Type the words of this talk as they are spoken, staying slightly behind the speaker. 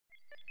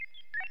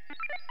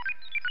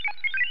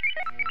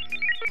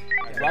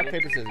Rock,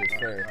 paper, scissors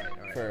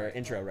for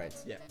intro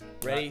rights. Yeah.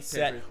 Ready, Rock,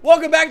 set. paper.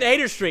 Welcome back to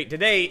Hayter Street.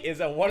 Today is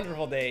a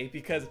wonderful day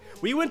because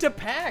we went to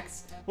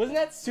PAX. Wasn't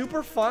that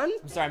super fun?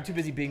 I'm sorry, I'm too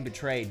busy being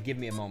betrayed. Give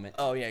me a moment.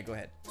 Oh yeah, go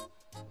ahead.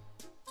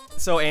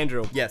 So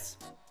Andrew, Yes.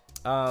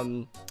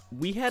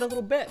 we had a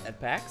little bet at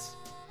PAX.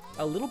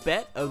 A little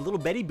bet, a little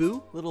Betty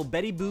Boo,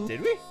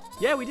 Did we?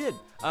 Yeah, we did.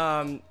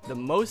 The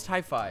most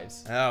high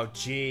fives. Oh,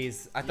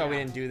 jeez. I thought we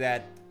didn't do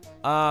that.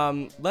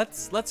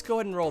 Let's go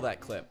ahead and roll that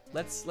clip.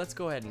 Let's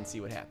go ahead and see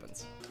what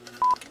happens.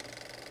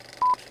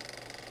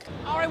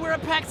 All right, we're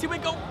at PAX. Here we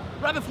go.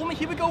 Rabbit for me.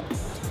 Here we go.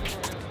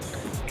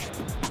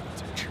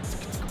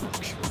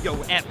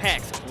 Yo, at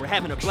PAX, we're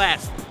having a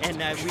blast, and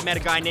we met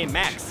a guy named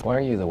Max. Why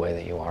are you the way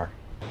that you are?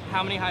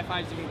 How many high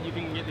fives do you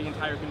can get the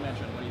entire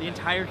convention? What do you The think?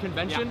 entire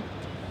convention? Yeah.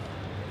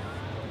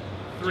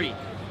 3.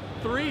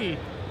 3.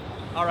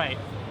 All right.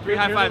 Three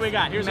high Here's fives. what we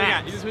got. Here's what we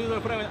got. Max. You just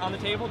gonna put it on the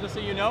table just so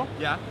you know.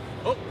 Yeah.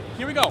 Oh,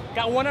 here we go.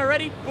 Got one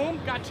already. Boom.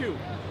 Got 2.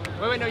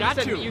 Wait, no,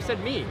 Got you two.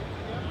 said me.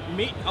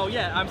 Me? Oh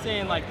yeah. I'm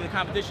saying like the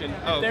competition.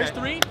 Oh, If there's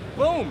okay. 3.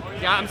 Boom.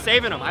 Yeah, I'm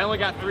saving them. I only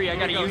got 3. I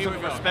gotta use them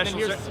for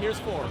special. And then here's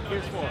 4.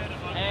 Here's 4.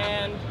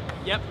 And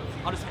yep.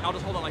 I'll just hold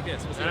it like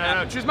this. We'll see what No,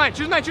 happens. choose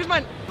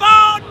mine.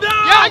 Oh no!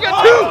 Yeah, I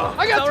got 2.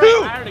 I got 2.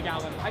 I already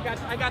got one.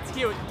 I got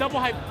two. Double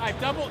high five.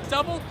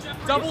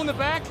 Double in the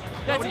back.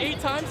 That's 8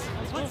 times.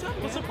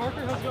 What's up,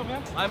 Parker? How's it going,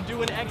 man? I'm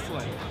doing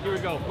excellent. Here we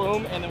go.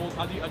 Boom, and then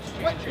I'll just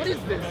What is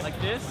this?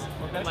 like this,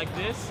 and like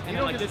this, and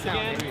then like this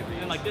again,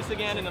 and then like this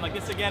again, and then like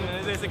this again, and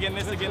then this again,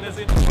 this again, this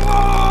again.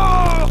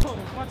 Oh!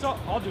 What's up?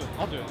 I'll do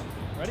it.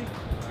 Ready?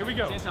 Here we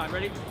go. Same time.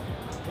 Ready?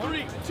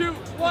 3, 2,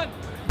 1.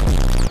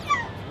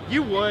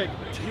 You would.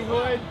 You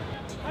would.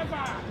 High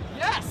five.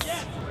 Yes.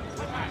 Yes.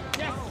 High five.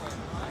 Yes.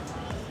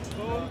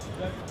 Boom.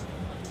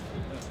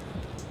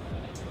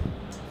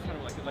 Kind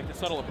of like the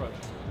subtle approach.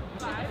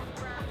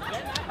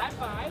 High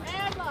five.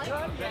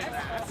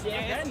 Yes.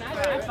 Yes. Nice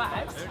high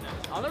fives.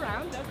 All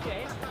around.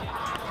 Okay.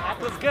 That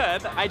was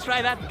good. I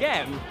try that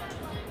again.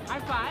 High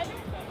five.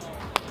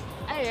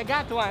 Hey, I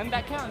got one.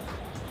 That counts.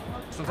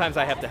 Sometimes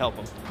I have to help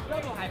them.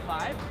 Double high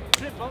five.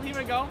 Triple. Here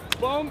we go.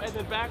 Boom, and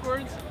then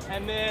backwards,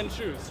 and then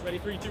shoes. Ready?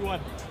 3, 2, 1.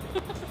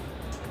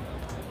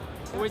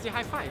 Where's your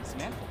high fives,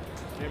 man?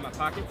 They're in my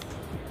pockets.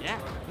 Yeah.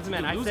 Listen,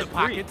 man, I lose said the 3.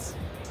 pockets.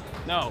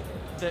 No,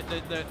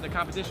 the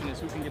competition is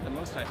who can get the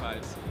most high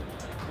fives.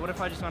 What if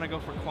I just want to go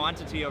for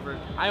quantity over?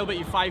 I will bet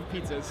you 5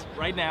 pizzas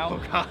right now.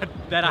 Oh God.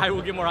 That I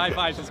will get more high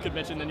fives this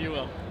convention than you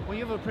will. Well,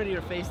 you have a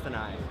prettier face than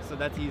I, so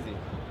that's easy.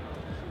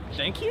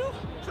 Thank you.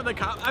 So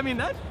I mean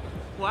that.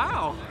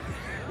 Wow.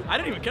 I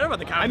didn't even care about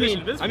the competition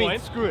at this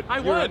point. screw it. I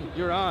won.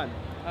 You're on.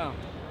 Oh.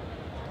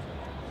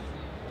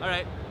 All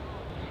right.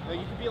 No,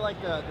 you could be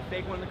like the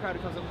fake one in the crowd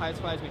who comes up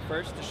highest fives me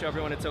first to show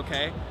everyone it's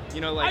okay.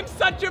 You know, like. I'm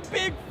such a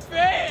big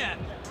fan.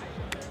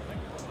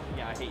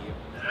 Yeah, I hate you.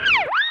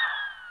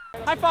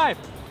 High five.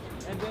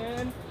 And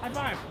then high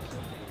five.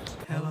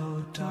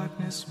 Hello,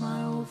 darkness,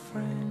 my old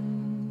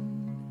friend.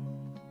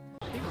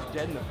 He was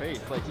dead in the face.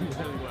 Like he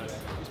Really was.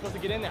 You're supposed to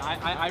get in there.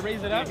 I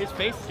raised it up. His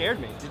face scared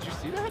me. Did you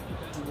see that?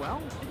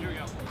 Well, here we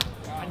go.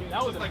 I knew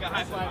that was like a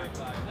high five.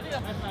 I did a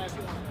high five.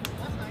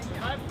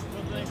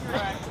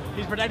 Alright.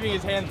 He's protecting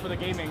his hands for the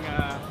gaming.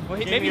 Well,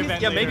 gaming maybe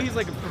event maybe later. he's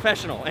like a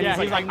professional. And Yeah,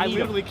 he's like, I need him.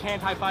 literally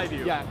can't high five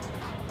you. Yeah.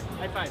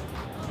 High five.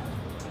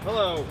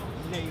 Hello,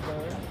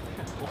 neighbor.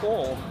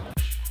 Oh.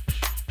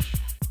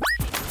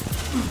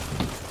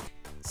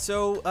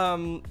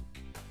 So,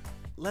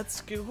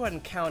 let's go ahead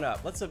and count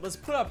up. Let's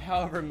put up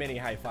however many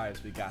high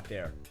fives we got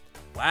there.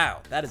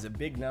 Wow, that is a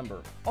big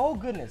number. Oh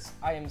goodness,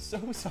 I am so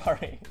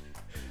sorry.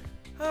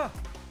 Huh.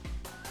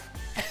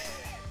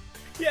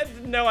 You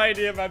had no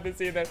idea if I've been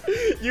seeing that.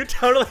 You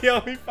totally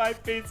owe me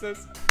 5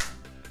 pizzas.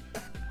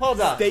 Hold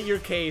on. State your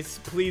case,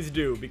 please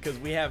do, because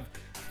we have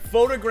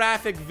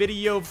photographic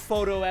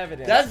photo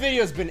evidence. That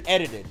video's been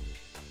edited.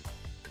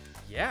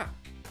 Yeah,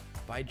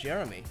 by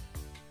Jeremy.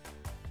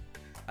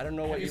 I don't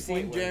know what Have you your seen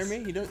point was.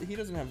 Jeremy? He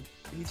doesn't have.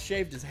 He's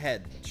shaved his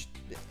head.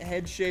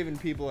 Head shaven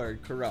people are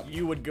corrupt.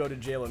 You would go to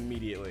jail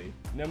immediately.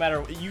 No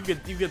matter, you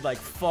could like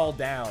fall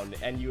down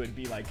and you would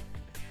be like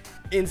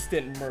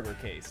instant murder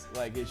case.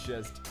 Like it's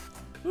just,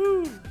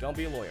 whoo, don't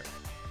be a lawyer.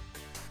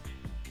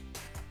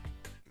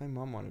 My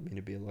mom wanted me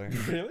to be a lawyer.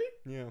 Really?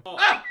 Yeah.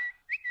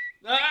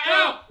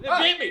 Ow! It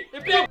bit me!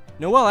 It bit me!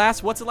 Noel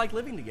asked, what's it like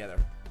living together?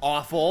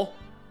 Awful.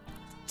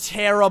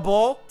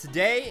 Terrible.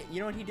 Today, you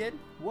know what he did?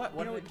 What?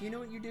 You know what? Do you know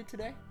what you did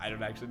today? I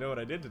don't actually know what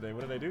I did today.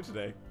 What did I do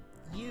today?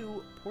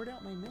 You poured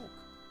out my milk.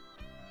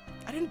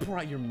 I didn't pour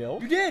out your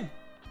milk. You did.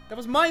 That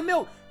was my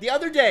milk. The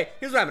other day,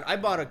 here's what happened. I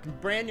bought a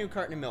brand new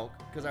carton of milk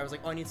because I was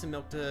like, oh, I need some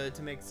milk to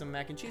make some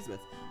mac and cheese with.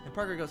 And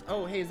Parker goes,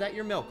 oh, hey, is that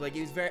your milk? Like,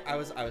 he was I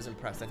was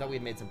impressed. I thought we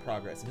had made some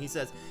progress. And he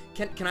says,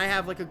 can I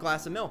have like a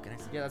glass of milk? And I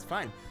said, yeah, that's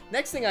fine.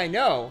 Next thing I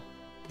know,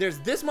 there's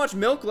this much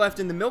milk left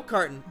in the milk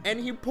carton, and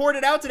he poured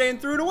it out today and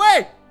threw it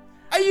away.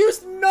 I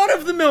used none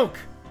of the milk.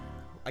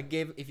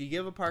 If you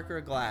give a Parker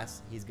a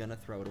glass, he's gonna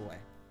throw it away.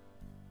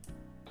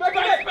 Back!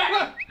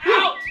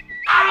 Out!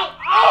 Out!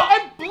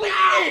 I'm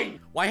bleeding!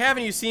 Why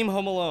haven't you seen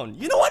Home Alone?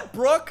 You know what,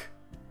 Brooke?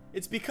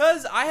 It's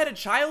because I had a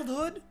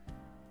childhood?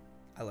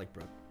 I like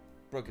Brooke.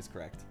 Brooke is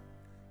correct.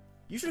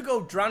 You should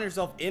go drown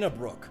yourself in a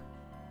brook.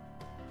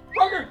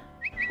 Parker!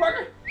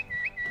 Parker!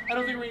 I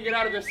don't think we can get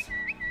out of this.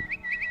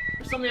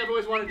 There's something I've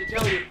always wanted to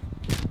tell you.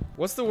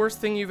 What's the worst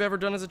thing you've ever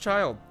done as a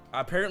child?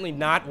 Apparently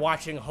not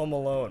watching Home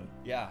Alone.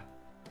 Yeah.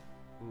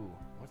 Ooh,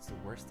 what's the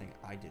worst thing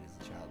I did as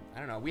a child? I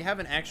don't know. We have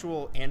an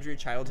actual Andrew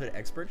childhood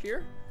expert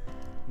here.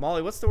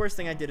 Molly, what's the worst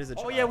thing I did as a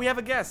child? Oh yeah, we have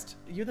a guest.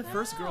 You're the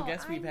first girl No,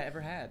 guest we've ever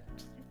had.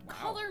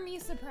 Color me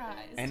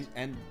surprised.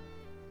 And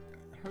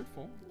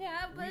hurtful.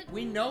 yeah, but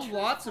We know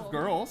lots of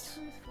girls.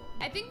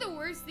 I think the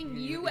worst thing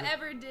you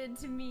ever did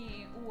to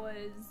me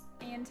was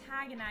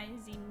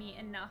antagonizing me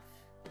enough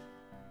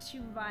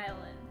to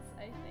violence,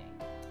 I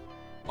think.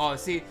 Oh,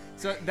 see,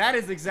 so that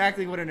is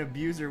exactly what an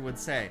abuser would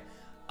say.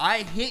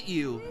 I hit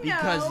you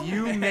because No.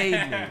 you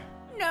made me.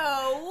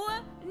 No,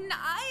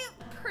 I'm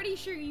pretty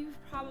sure you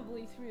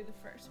probably threw the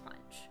first punch.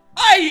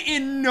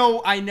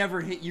 I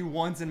never hit you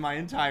once in my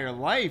entire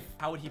life.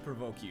 How would he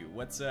provoke you?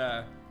 What's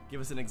give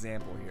us an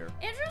example here.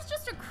 Andrew's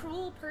just a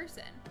cruel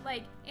person.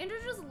 Like, Andrew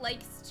just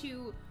likes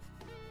to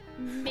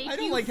make you I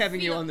don't like having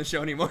you feel- on the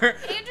show anymore.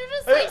 Andrew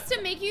just likes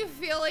to make you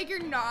feel like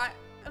you're not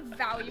a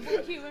valuable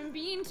human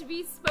being to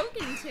be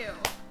spoken to.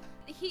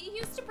 He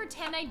used to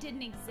pretend I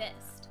didn't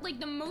exist. Like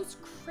the most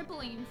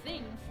crippling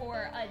thing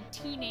for a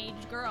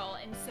teenage girl.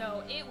 And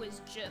so it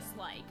was just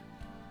like,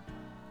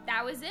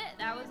 that was it.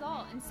 That was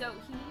all. And so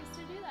he used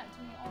to do that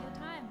to me all the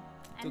time.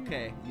 It's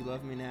okay. You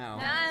love me now.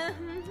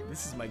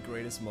 This is my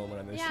greatest moment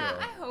on this yeah, show.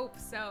 I hope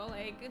so.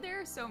 Like, there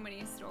are so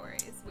many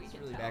stories we It's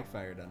could really tell.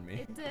 backfired on me.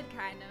 It did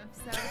kind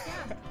of, so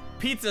yeah.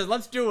 Pizza,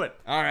 let's do it.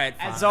 All right.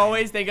 As fine.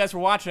 always, thank you guys for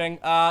watching.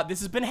 This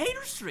has been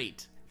Hayter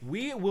Street.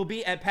 We will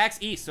be at PAX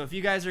East, so if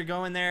you guys are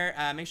going there,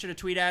 make sure to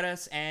tweet at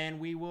us, and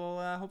we will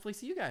hopefully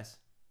see you guys.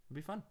 It'll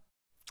be fun.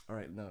 All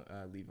right, no,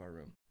 leave our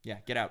room. Yeah,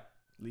 get out.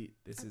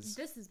 This is.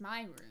 This is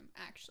my room,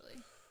 actually.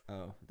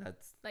 Oh,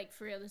 that's... Like,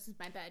 for real, this is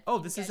my bed. Oh,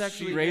 You this guys is should-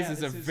 actually. She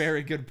raises yeah, a this is-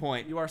 very good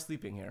point. You are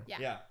sleeping here.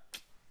 Yeah.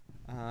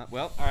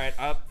 Well, all right,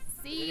 up.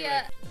 See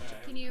ya.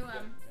 Can you,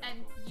 and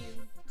you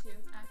too,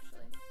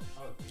 actually.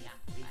 Oh, Yeah.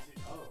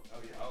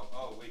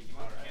 Oh, wait, you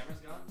want the cameras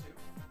gone too?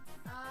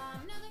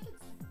 No, they could.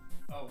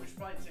 Oh, we should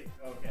probably take.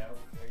 Okay,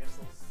 I guess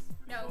let's.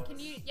 No, can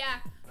you, yeah.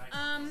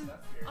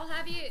 I'll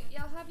have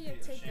you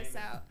take this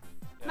out.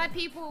 My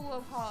people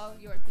will call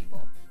your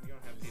people. We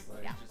don't have people.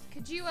 Yeah.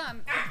 Could you,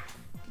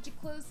 could you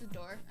close the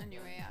door on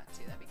your way out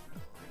too? That'd be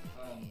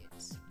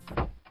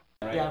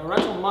great. Yeah, the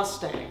rental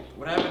Mustang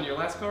What happened to your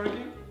last car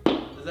review?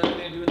 Does that have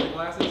anything to do with the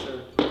glasses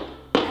or?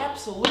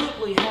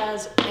 absolutely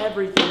has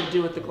everything to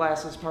do with the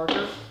glasses,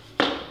 Parker.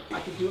 I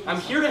could do it. I'm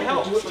myself. here to I could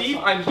help, do it Steve.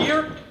 myself. I'm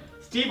here.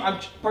 Steve,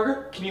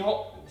 Parker, can you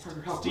hold?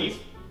 Parker, help, Steve.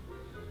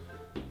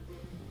 please.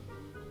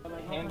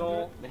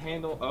 The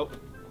handle. Oh,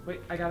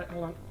 wait, I got it.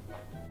 Hold on.